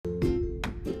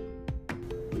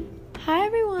Hi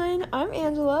everyone, I'm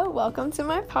Angela. Welcome to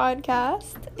my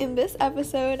podcast. In this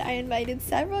episode, I invited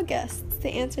several guests to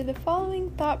answer the following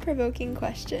thought-provoking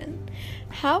question.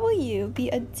 How will you be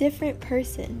a different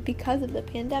person because of the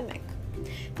pandemic?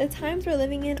 The times we're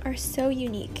living in are so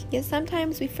unique, yet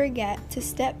sometimes we forget to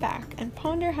step back and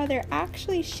ponder how they're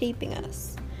actually shaping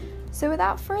us. So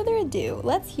without further ado,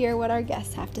 let's hear what our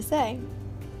guests have to say.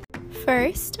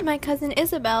 First, my cousin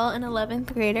Isabel, an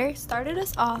 11th grader, started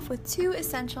us off with two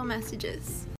essential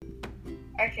messages.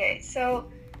 Okay, so,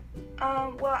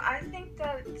 I think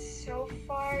that so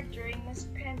far during this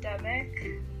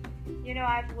pandemic,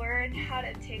 I've learned how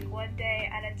to take one day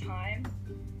at a time,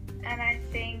 and I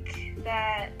think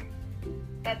that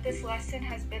this lesson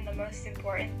has been the most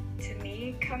important to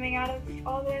me coming out of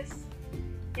all this.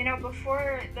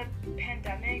 Before the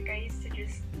pandemic, I used to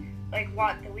just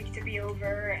want the week to be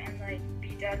over and be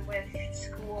done with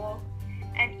school.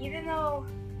 And even though,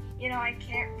 I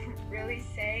can't really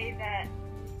say that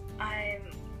I'm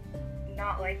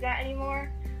not like that anymore,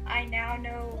 I now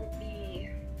know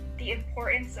the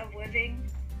importance of living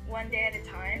one day at a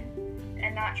time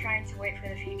and not trying to wait for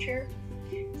the future.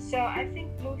 So I think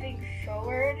moving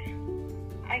forward,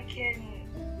 I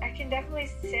can definitely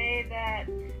say that,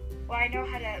 I know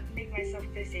how to make myself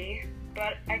busy,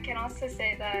 but I can also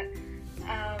say that,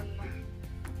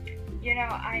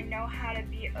 I know how to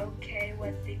be okay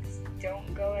when things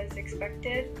don't go as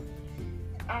expected.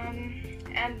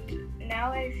 And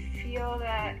now I feel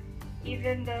that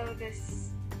even though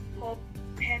this whole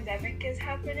pandemic is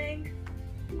happening,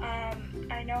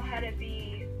 I know how to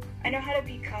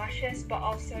be cautious, but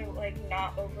also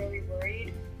not overly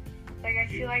worried. I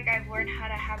feel like I've learned how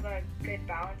to have a good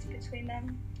balance between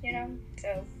them,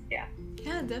 so yeah.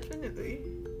 Yeah, definitely.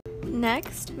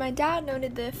 Next, my dad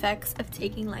noted the effects of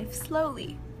taking life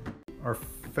slowly. Our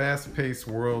fast-paced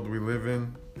world we live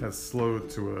in has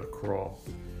slowed to a crawl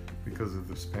because of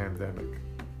this pandemic.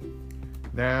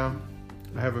 Now,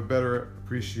 I have a better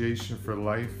appreciation for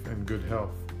life and good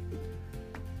health.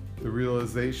 The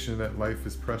realization that life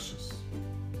is precious.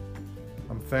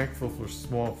 I'm thankful for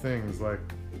small things like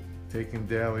taking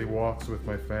daily walks with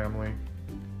my family,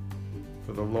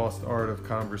 for the lost art of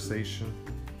conversation.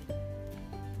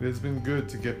 It has been good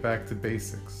to get back to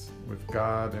basics, with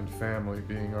God and family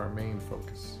being our main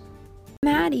focus.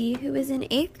 Maddie, who is in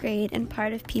 8th grade and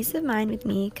part of Peace of Mind with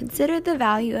me, considered the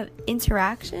value of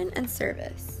interaction and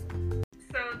service.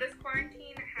 So this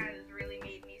quarantine has really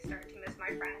made me start to miss my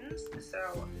friends.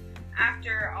 So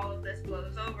after all of this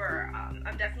blows over,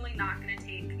 I'm definitely not going to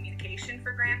take communication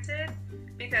for granted,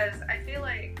 because I feel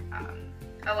like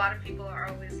a lot of people are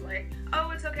always like,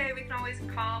 oh, it's okay, we can always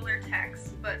call or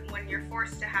text, but when you're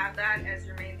forced to have that as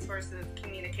your main source of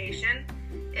communication,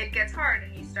 it gets hard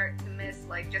and you start to miss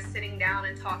just sitting down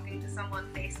and talking to someone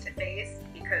face to face,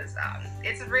 because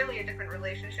it's really a different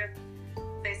relationship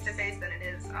face to face than it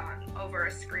is over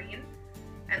a screen.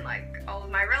 And all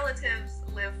of my relatives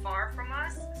live far from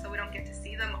us, so we don't get to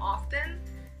see them often,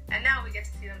 and now we get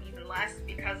to see them even less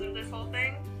because of this whole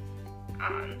thing.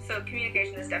 So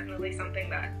communication is definitely something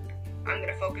that I'm going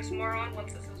to focus more on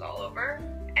once this is all over.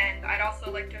 And I'd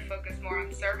also like to focus more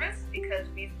on service, because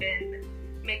we've been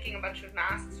making a bunch of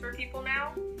masks for people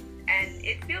now. And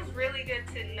it feels really good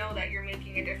to know that you're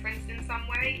making a difference in some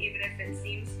way, even if it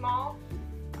seems small.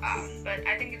 But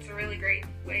I think it's a really great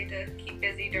way to keep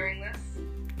busy during this.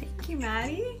 Thank you,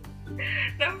 Maddie.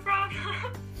 No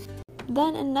problem.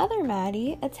 Then another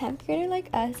Maddie, a 10th grader like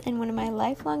us and one of my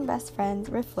lifelong best friends,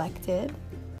 reflected.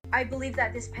 I believe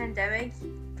that this pandemic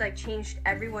changed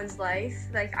everyone's life,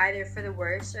 either for the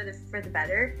worse or for the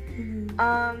better.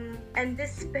 Mm-hmm. And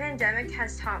this pandemic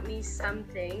has taught me some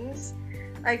things.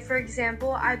 For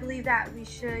example, I believe that we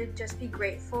should just be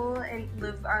grateful and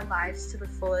live our lives to the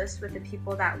fullest with the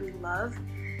people that we love.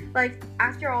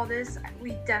 After all this,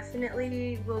 we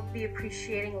definitely will be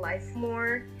appreciating life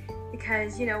more,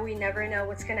 because, we never know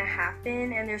what's going to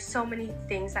happen, and there's so many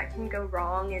things that can go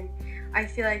wrong, and I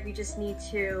feel like we just need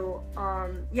to,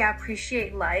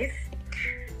 appreciate life.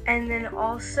 And then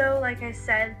also, like I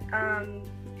said,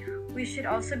 we should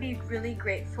also be really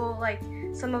grateful.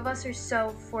 Some of us are so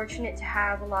fortunate to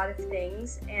have a lot of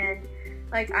things, and,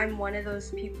 I'm one of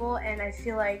those people, and I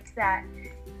feel like that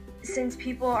since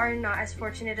people are not as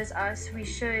fortunate as us, we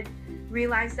should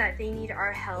realize that they need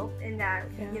our help, and that,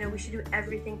 we should do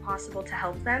everything possible to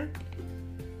help them.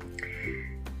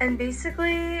 And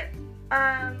basically,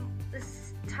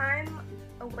 this time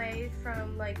away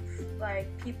from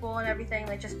people and everything,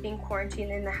 just being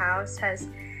quarantined in the house, has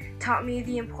taught me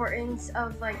the importance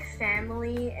of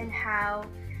family, and how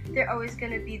they're always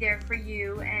going to be there for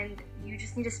you, and you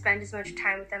just need to spend as much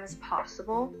time with them as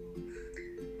possible.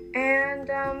 And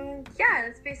yeah,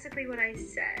 that's basically what I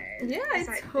said. Yeah,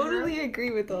 I totally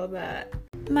agree with all that.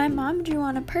 My mom drew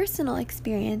on a personal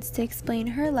experience to explain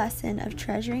her lesson of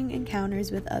treasuring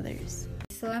encounters with others.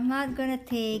 So I'm not gonna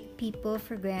take people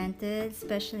for granted,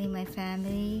 especially my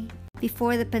family.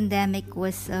 Before the pandemic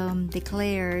was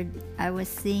declared, I was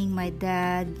seeing my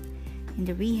dad in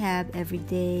the rehab every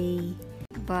day.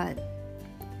 But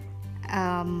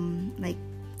like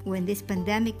when this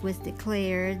pandemic was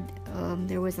declared,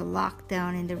 there was a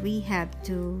lockdown in the rehab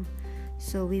too,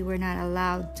 so we were not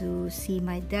allowed to see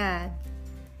my dad.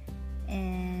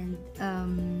 And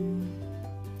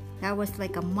that was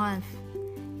like a month,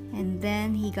 and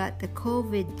then he got the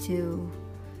COVID too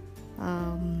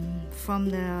from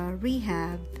the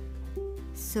rehab.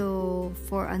 So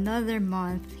for another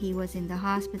month he was in the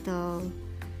hospital,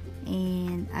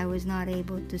 and I was not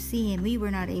able to see him. We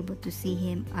were not able to see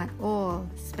him at all,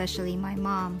 especially my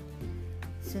mom.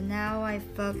 So now I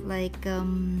felt like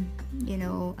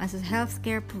as a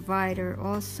healthcare provider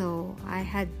also, I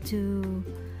had to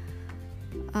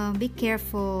be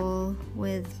careful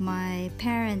with my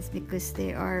parents because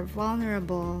they are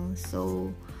vulnerable.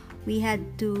 So we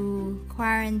had to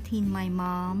quarantine my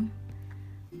mom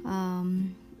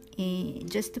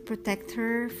just to protect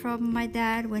her from my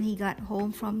dad when he got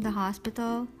home from the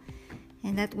hospital.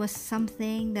 And that was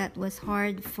something that was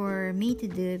hard for me to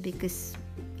do because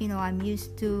I'm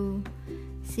used to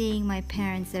seeing my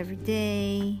parents every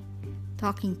day,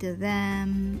 talking to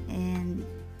them, and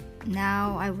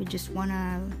now I would just want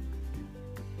to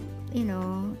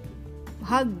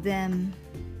hug them,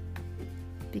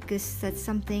 because that's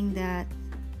something that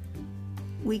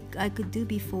I could do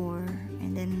before,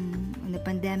 and then in the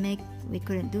pandemic we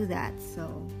couldn't do that.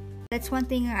 So that's one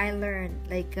thing I learned,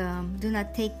 like do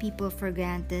not take people for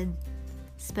granted,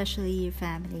 especially your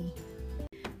family.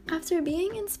 After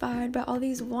being inspired by all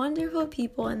these wonderful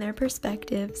people and their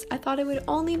perspectives, I thought it would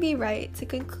only be right to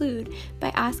conclude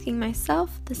by asking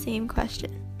myself the same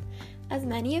question. As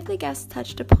many of the guests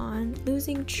touched upon,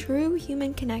 losing true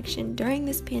human connection during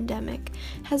this pandemic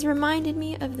has reminded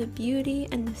me of the beauty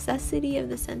and necessity of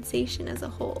the sensation as a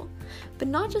whole, but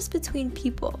not just between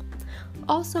people,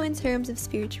 also in terms of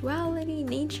spirituality,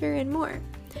 nature, and more.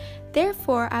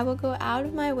 Therefore, I will go out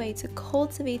of my way to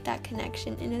cultivate that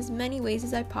connection in as many ways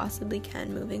as I possibly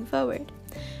can moving forward.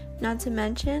 Not to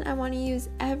mention, I want to use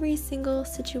every single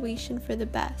situation for the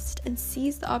best and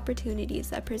seize the opportunities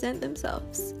that present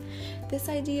themselves. This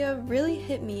idea really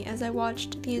hit me as I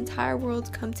watched the entire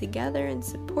world come together and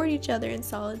support each other in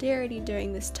solidarity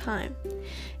during this time.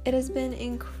 It has been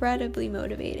incredibly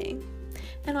motivating.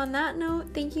 And on that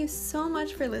note, thank you so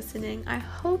much for listening. I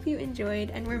hope you enjoyed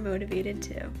and were motivated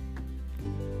too.